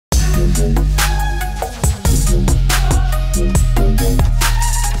Hello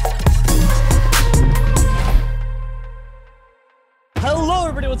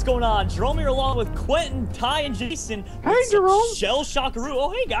everybody, what's going on? Jerome here along with Quentin, Ty, and Jason. Hey Jerome! SHELLSHOCK. Oh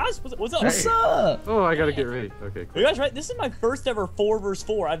hey guys, what's up? What's up? Oh, I gotta get ready. Okay, cool. You guys right? This is my first ever 4 vs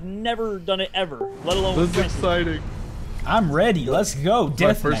 4. I've never done it ever, let alone This is exciting. I'm ready. Let's go. My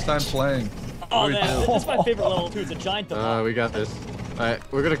Death first time match. playing. Oh man, this is my favorite level too. It's a giant dog. We got this. Alright,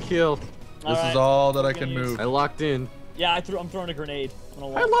 we're gonna kill. This is all that I can move. I locked in. Yeah, I'm throwing a grenade. I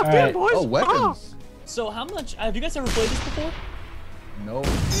locked in, boys! Oh, weapons. So how much, have you guys ever played this before? No.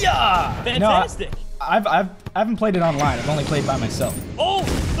 Yeah. Fantastic. No, I haven't played it online. I've only played by myself. Oh,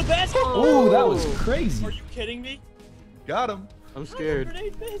 the basket. Oh, that was crazy. Are you kidding me? Got him. I'm scared.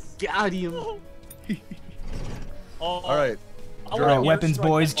 Got him. Oh. All right. All right, weapons,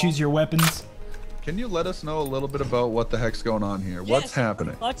 boys. Choose your weapons. Can you let us know a little bit about what the heck's going on here? What's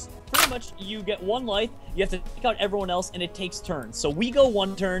happening? Pretty much, you get 1 life, you have to take out everyone else, and it takes turns. So we go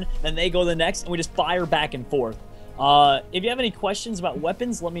 1 turn, then they go the next, and we just fire back and forth. If you have any questions about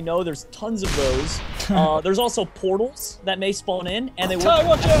weapons, let me know. There's tons of those. There's also portals that may spawn in, and they will.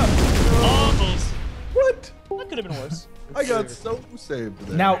 Watch out! Almost. What? That could have been worse. I got so saved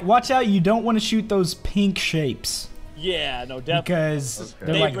there. Now, watch out. You don't want to shoot those pink shapes. Yeah, no, definitely. Because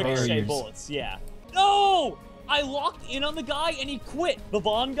they're They like ricochet barriers. bullets, yeah. No! I locked in on the guy, and he quit. The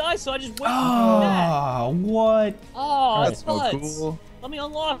Vaughn guy, so I just went and that. Oh, what? Oh, That's that's so nuts. cool. Let me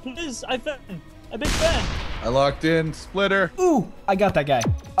unlock, please. I'm a big fan. I locked in. Splitter. Ooh, I got that guy.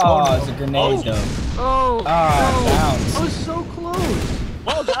 Oh, it's a grenade, though. Oh, bounce. I was so close.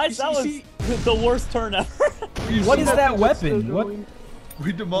 Well, guys, that was the worst turn ever. What is that weapon? What?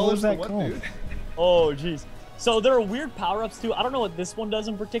 We demolished that the called? dude. Oh, jeez. So there are weird power-ups, too. I don't know what this one does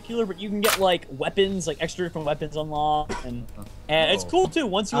in particular, but you can get, like, weapons, like, extra different weapons unlocked. And it's cool, too.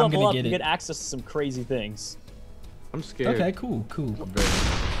 Once you level up, you get access to some crazy things. I'm scared. Okay, cool.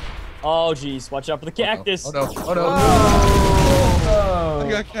 Oh, jeez. Watch out for the cactus. Oh, no. Oh, no. Oh. I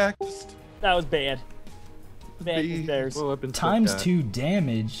got cactused. That was bad. Bad bears. Times 2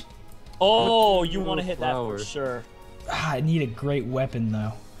 damage. Oh, you want to hit that for sure. I need a great weapon,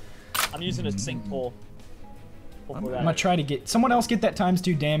 though. I'm using a sink pole. I'm gonna try to get someone else get that times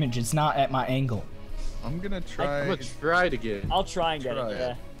 2 damage. It's not at my angle. I'm gonna try. I'm gonna try to get it. I'll try and get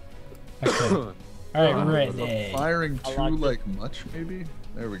it. Yeah. Okay. All right, ready. Firing too like much, maybe.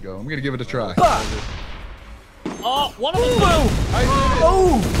 There we go. I'm gonna give it a try. Oh, one of them.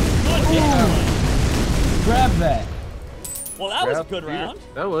 Oh! Grab that. Well, that was a good round.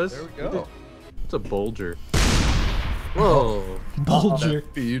 That was. There we go. It's a bulger. Whoa. Bulger.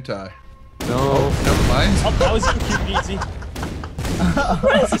 That'd be you, Ty. No. Never mind. Oh, that was cute, easy.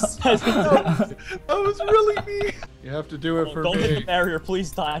 That was really me. You have to do it for Don't me. hit the barrier, please,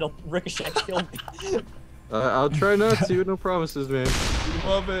 Ty. It'll ricochet kill me. I'll try not to. No promises, man. You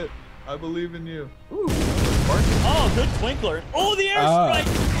love it. I believe in you. Ooh. Oh, good twinkler. Oh, the airstrike.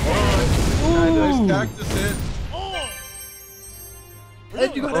 Nice cactus hit. Oh.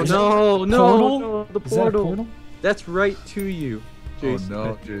 Oh no, the Is that a portal. portal? That's right to you, Jason. Oh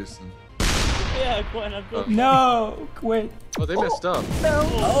no, Jason. Yeah, Gwen, I'm good. No, quit. Oh, they messed up. No.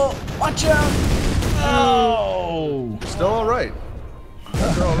 Oh, watch out. Oh. Still all right.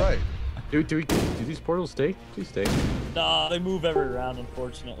 They're all right. Do these portals stay? Please stay. Nah, they move every round,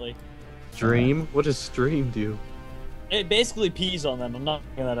 unfortunately. Stream? What does stream do? It basically pees on them. I'm not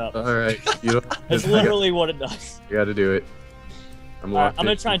picking that up. All right, you don't. It's literally what it does. You got to do it. I'm Alright, locked. I'm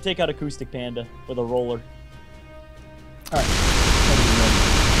gonna try and take out Acoustic Panda with a roller. All right.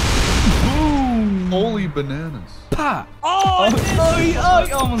 Boom. Holy bananas. Pa. Oh, He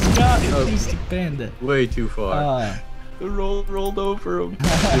almost got it. Acoustic Panda. Way too far. The rolled over him.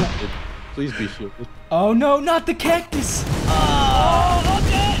 Please be shielded. Oh no, not the cactus. Oh,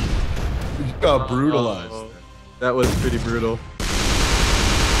 okay. You got brutalized. That was pretty brutal.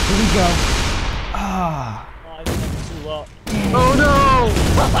 Here we go. Ah. Oh, I think that's too low. Oh no!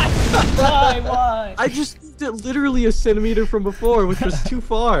 Why? I just moved it literally a centimeter from before, which was too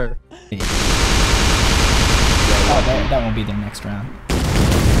far. Oh, that won't be the next round.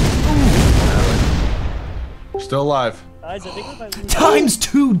 Still alive. Guys, I think if I lose Times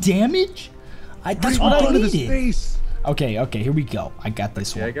 2 damage? That's what I Into the needed. space. Okay, here we go. I got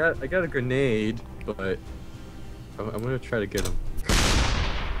this Yeah, one. I got a grenade, but I'm gonna try to get him.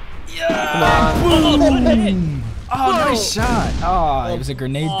 Yeah! Boom! Oh, nice shot. Oh, it was a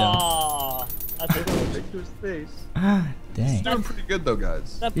grenade though. Aw, that's a Right to his face. Dang. Doing pretty good though,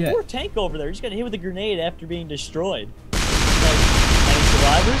 guys. That Yeah. poor tank over there. He just got hit with a grenade after being destroyed. Any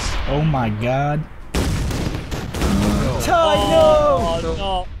survivors? Oh my god. No. Ty, no! Oh,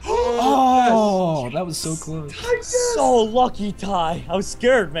 no. Oh, that was so close. So lucky, Ty. I was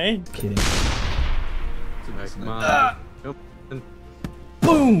scared, man. Kidding. Come on. Nope.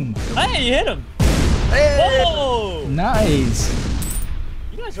 Boom! Hey, you hit him. Whoa! Nice.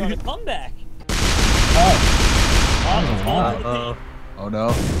 You guys are on a comeback. Oh. Oh no.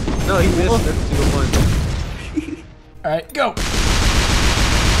 No, he missed every single one. All right, go.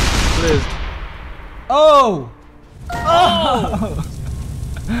 It is. Oh. Oh!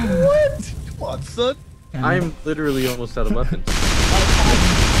 What? Come on, son. I'm literally almost out of weapons.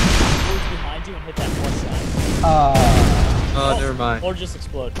 Behind you and hit that plus sign. Oh, never mind. Or just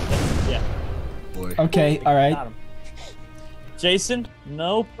explode. Yeah. Boy. Okay, all right. Got him. Jason,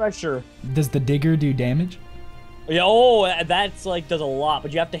 no pressure. Does the digger do damage? Yeah, oh, that's like does a lot,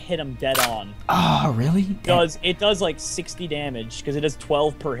 but you have to hit him dead on. Oh, really? It does like 60 damage because it does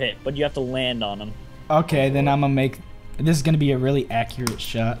 12 per hit, but you have to land on him. Okay, then I'm gonna make. This is gonna be a really accurate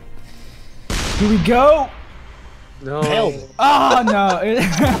shot. Here we go. No. Oh no!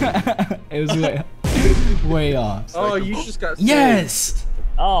 It was way off. Oh, you just got saved. Yes.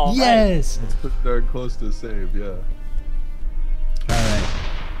 Oh. Yes. It's pretty darn close to a save, yeah. All right.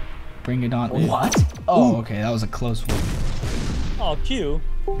 Bring it on. What? Oh, okay, that was a close one. Oh, Q.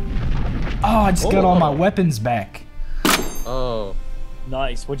 Oh, I just got all my weapons back. Oh.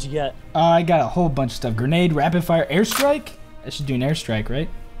 Nice. What'd you get? I got a whole bunch of stuff. Grenade, rapid fire, airstrike. I should do an airstrike, right?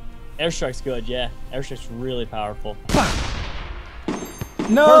 Airstrike's good, yeah. Airstrike's really powerful.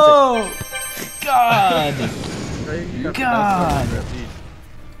 No! God! You got God. the best one.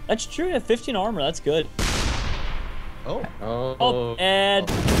 That's true. You have 15 armor. That's good. Oh. Oh, and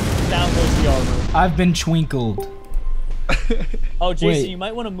down goes the armor. I've been twinkled. Oh, Jason, Wait. You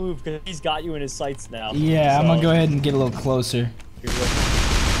might want to move because he's got you in his sights now. Yeah, I'm So- gonna go ahead and get a little closer.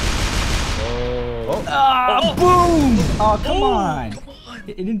 Oh. Ah, Oh. boom! Oh, come Oh, on.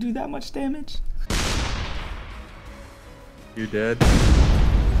 It didn't do that much damage? You dead?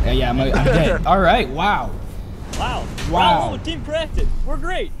 Yeah, I'm dead. All right, wow. Wow. Wow. Bravo, Team Crafted. We're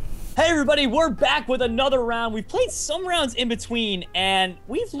great. Hey, everybody. We're back with another round. We've played some rounds in between, and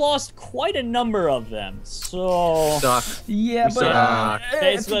we've lost quite a number of them. So... Suck. Yeah, We but suck.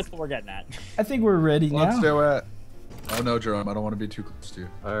 Basically, that's what we're getting at. I think we're ready Let's now. do it. Oh no, Jerome, I don't want to be too close to you.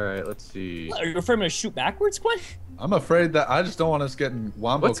 Alright, let's see. Are you afraid I'm going to shoot backwards, Quinn? I'm afraid that I just don't want us getting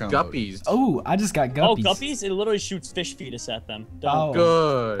wombo What's combos. guppies? Oh, I just got guppies. Oh, guppies? It literally shoots fish fetus at them. Oh. Don't.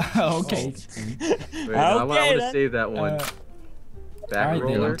 Good. Okay. Wait, I want to then. save that one. All Back right,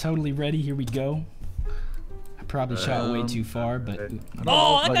 then roller. I'm totally ready. Here we go. I probably shot way too far, but okay.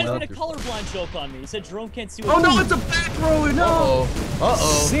 Oh, that Like guy's made a that. colorblind joke on me. He said Jerome can't see what Oh no, it's a back roller, no! Uh-oh.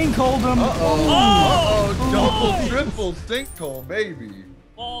 Uh-oh. sinkholed him. Uh-oh. Oh, Double, nice. triple sinkhole, baby.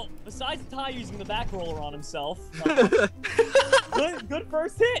 Well, besides Ty using the back roller on himself, good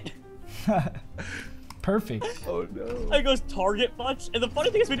first hit. Perfect. Oh no. I goes target punch, and the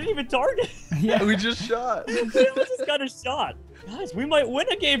funny thing is we didn't even target. Yeah. We just shot. We just got a shot. Guys, we might win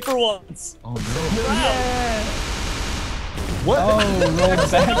a game for once. Oh no. Yeah. What? Oh,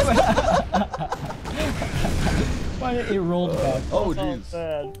 rolled back. Why did it rolled back? Oh Oh, jeez.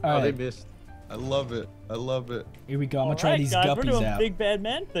 bad. All Oh, they right, missed. I love it. I love it. here we go. I'm gonna All try right, these guys, we're guppies doing out. big bad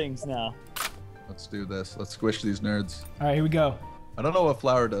man things now. Let's do this. Let's squish these nerds. All right, here we go. I don't know what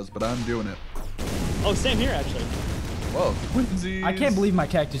flower does, but I'm doing it. Oh, same here actually. Whoa, twinsies. I can't believe my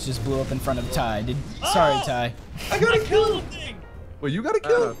cactus just blew up in front of Ty. Sorry, Oh! Ty. I got I a kill. killed the thing. Wait, you got a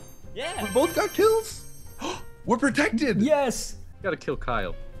kill? Yeah. We both got kills? We're protected. Yes. Gotta kill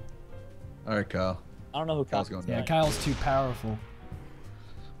Kyle. All right, Kyle. I don't know who Kyle's Kyle's going Yeah, down. Kyle's too powerful.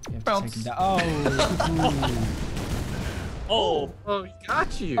 You have to Bounce. take him down. Oh. Oh. Oh, he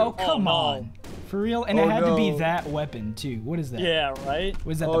got you. Oh, come no. on. For real? And Oh, it had to be no. that weapon, too. What is that? Yeah, right?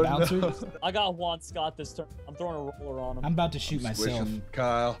 Was that Oh, the bouncer? no. I got Juan Scott this turn. I'm throwing a roller on him. I'm about to shoot myself. Squishing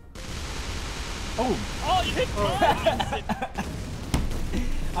Kyle. Oh. Oh, you hit Ty!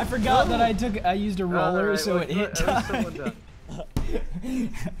 I forgot that I used a roller, Alright, so well, it hit at least someone Ty. done.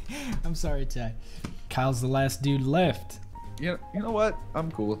 I'm sorry, Ty. Kyle's the last dude left. You know what? I'm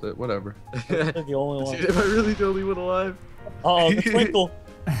cool with it. Whatever. You're the only one. Dude, am I really the only one alive? Oh, the twinkle.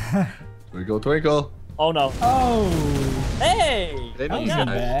 Twinkle, twinkle. Oh no. Oh. Hey! They That know wasn't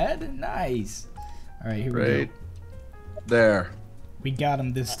guys. bad. Nice. All right, here we Right. go. There. We got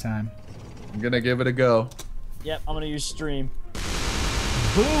him this time. I'm gonna give it a go. Yep, I'm gonna use stream.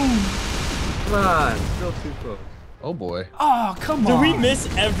 Boom. Come on, still too close. Oh boy. Oh, come Did on. we miss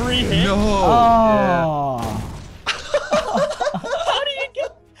every hit? No. Oh. How do you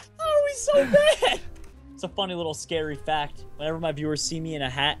get? How are we so bad? It's a funny little scary fact. Whenever my viewers see me in a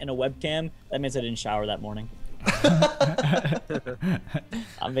hat and a webcam, that means I didn't shower that morning.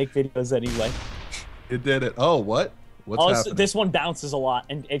 I make videos anyway. It did it. Oh, what? What's happening? This one bounces a lot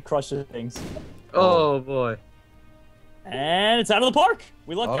and it crushes things. Oh boy. And it's out of the park.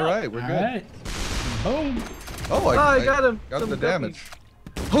 We lucked All out. right, we're All good. right. Boom. Oh, I got him. Got Some the ducky. damage.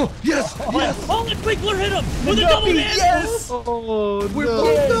 Oh, yes! Yes! Oh, the Twinkler hit him with a double damage. Yes. Oh We're no.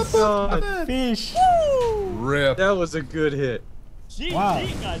 both God. up. Fish. Woo! Rip. That was a good hit. GG, Wow.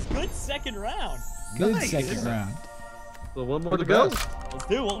 guys. Good second round. Good Nice. second round. So one more We're to the go. best. Let's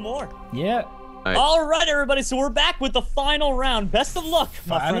do one more. Yeah. Right. All right, everybody. So we're back with the final round. Best of luck,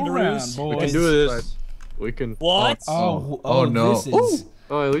 my Final friend round, Ruse. We boys. can do this. We can. What? Oh, no. This is.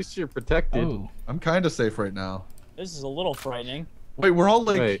 Oh, at least you're protected. Oh. I'm kind of safe right now. This is a little frightening. Wait, we're all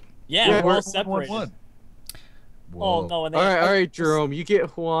like... Wait. Yeah, Yeah, we're all One, separated. one. Oh Whoa. no! And All they, right, Jerome. You get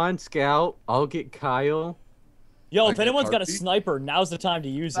Juan, Scout. I'll get Kyle. Yo, I if get anyone's got a Harpy. sniper, now's the time to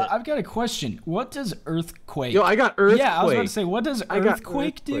use it. I've got a question. What does earthquake? Yo, I got Earthquake. Yeah, I was about to say, what does I got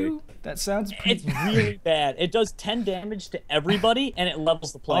earthquake do? That sounds pretty. It's really bad. It does 10 damage to everybody, and it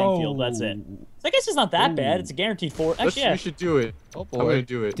levels the playing field. That's it. So I guess it's not that bad. It's a guaranteed 4. Actually, yeah. We should do it. Oh, I'm gonna boy.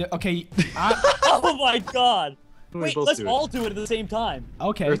 do it. Okay. Oh my god! We Wait, both let's do it. all do it at the same time.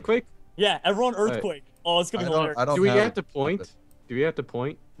 Okay. Earthquake. Yeah, everyone earthquake. Oh, it's gonna be hilarious. I don't Do we have have to point? Do we have to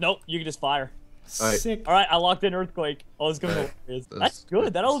point? Nope, you can just fire. Alright. Sick. All right, I locked in earthquake. Oh, it's gonna be Alright. hilarious. That's That's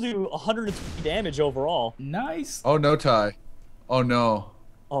good. That'll do 120 damage overall. Nice. Oh, no, Ty. Oh, no.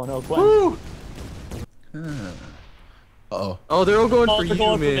 Oh no, Gwen. Woo! Uh-oh. Oh, they're all going Oh, for they're you,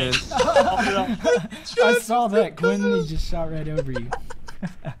 going for me. man. I saw that. Quinn, he just shot right over you.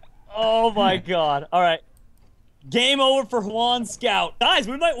 Oh my god. All right. Game over for Juan Scout. Guys,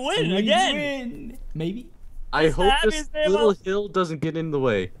 we might win We again. win. Maybe. I hope happy this as they little will. hill doesn't get in the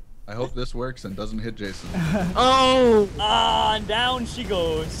way. I hope this works and doesn't hit Jason. Oh! Ah, and down she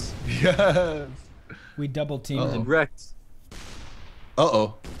goes. Yes. We double teamed Uh-oh. him. Wrecked.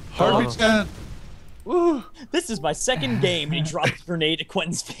 Uh-oh. Harvey Uh-oh. Chan. Woo. This is my second game, and he dropped a grenade at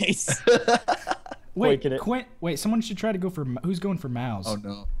Quentin's face. Wait, Wicked it. wait, someone should try to go for. Who's going for Mouse? Oh,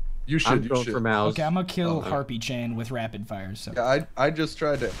 no. You should. I'm You going should. for Mouse. Okay, I'm gonna kill Oh, Harpy Chan with rapid fire. So. Yeah, I just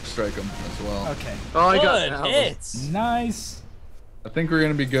tried to strike him as well. Okay. Oh, I got Good Mouse. hits. Nice. I think we're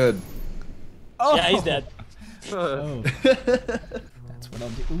gonna be good. Oh. Yeah, he's dead. Oh, that's what I'll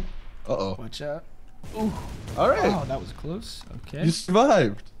do. Ooh, Uh-oh. watch out. Ooh. All right. Oh, that was close. Okay. You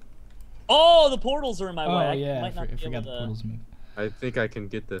survived. Oh, the portals are in my way. Oh I yeah, might not I be forgot able the to. portals move. I think I can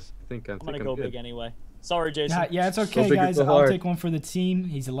get this. I'm I'm gonna good. go big anyway. Sorry, Jason. Yeah, it's okay, big, guys. go I'll hard. take one for the team.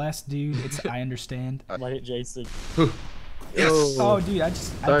 He's the last dude. It's I understand. I might hit Jason. Yes. Oh, dude, I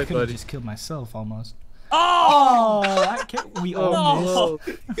Sorry, could have buddy. just killed myself almost. Oh! Oh, I can't. We all no.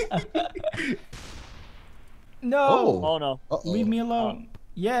 missed. No. Oh. Oh no. Uh-oh. Leave me alone.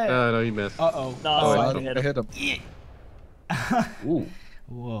 Yeah. No, you missed. Uh-oh. No, Oh, I I didn't hit hit him. him. Ooh.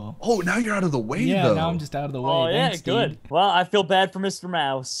 Whoa. Oh, now you're out of the way, Yeah, though. now I'm just out of the way. Oh yeah, Thanks, good. dude. Well, I feel bad for Mr.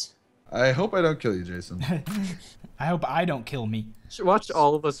 Mouse. I hope I don't kill you, Jason. I hope I don't kill me. Watch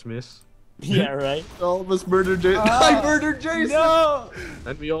all of us miss. Yeah, right. All of us murdered Jason. I murdered Jason. No.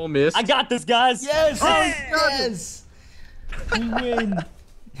 And we all missed. I got this, guys. Yes. Hey! Yes. We win.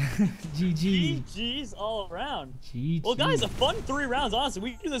 GG. GG's all around. GG. Well, guys, a fun 3 rounds. Honestly,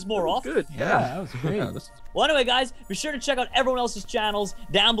 we can do this more often. Good. Yeah, that was great. Yeah, this is Well, anyway, guys, be sure to check out everyone else's channels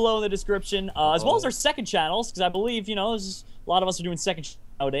down below in the description, as well as our second channels, because I believe, you know, a lot of us are doing second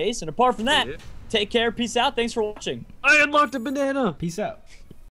nowadays. And apart from that, Yeah. take care, peace out, thanks for watching. I unlocked a banana. Peace out.